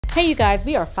Hey you guys,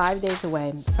 we are 5 days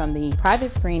away from the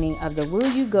private screening of the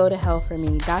Will You Go to Hell For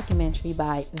Me documentary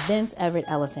by Vince Everette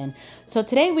Ellison. So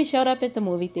today we showed up at the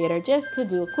movie theater just to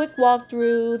do a quick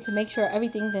walkthrough to make sure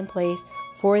everything's in place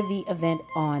for the event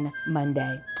on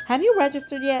Monday. Have you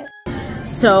registered yet?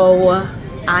 So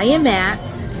I am at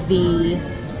the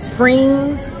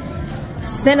Springs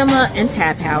Cinema and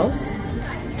Tap House,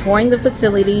 touring the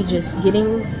facility, just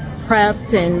getting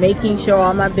prepped and making sure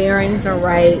all my bearings are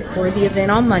right for the event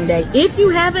on Monday. If you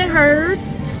haven't heard,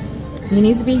 you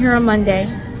need to be here on Monday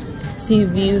to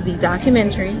view the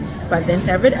documentary by Vince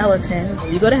Everette Ellison,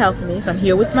 Will You Go to Hell For Me. So I'm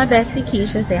here with my bestie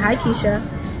Keisha. Say hi, Keisha.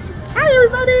 Hi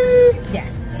everybody.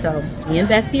 Yes, so me and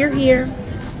Bestie are here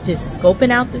just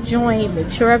scoping out the joint,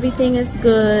 make sure everything is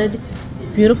good.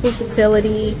 Beautiful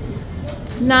facility,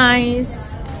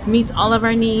 nice, meets all of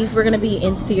our needs. We're gonna be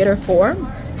in Theater 4.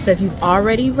 So if you've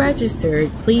already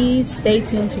registered, please stay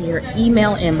tuned to your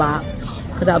email inbox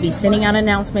because I'll be sending out an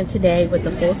announcement today with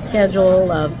the full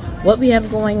schedule of what we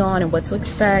have going on and what to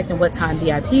expect and what time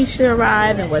VIP should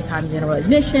arrive and what time general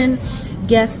admission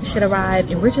guests should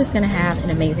arrive. And we're just going to have an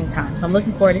amazing time. So I'm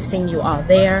looking forward to seeing you all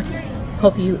there.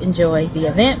 Hope you enjoy the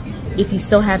event. If you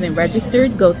still haven't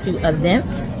registered, go to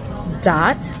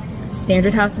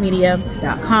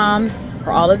events.standardoftruth.com for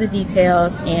all of the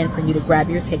details and for you to grab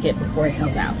your ticket before it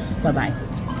sells out. Bye-bye.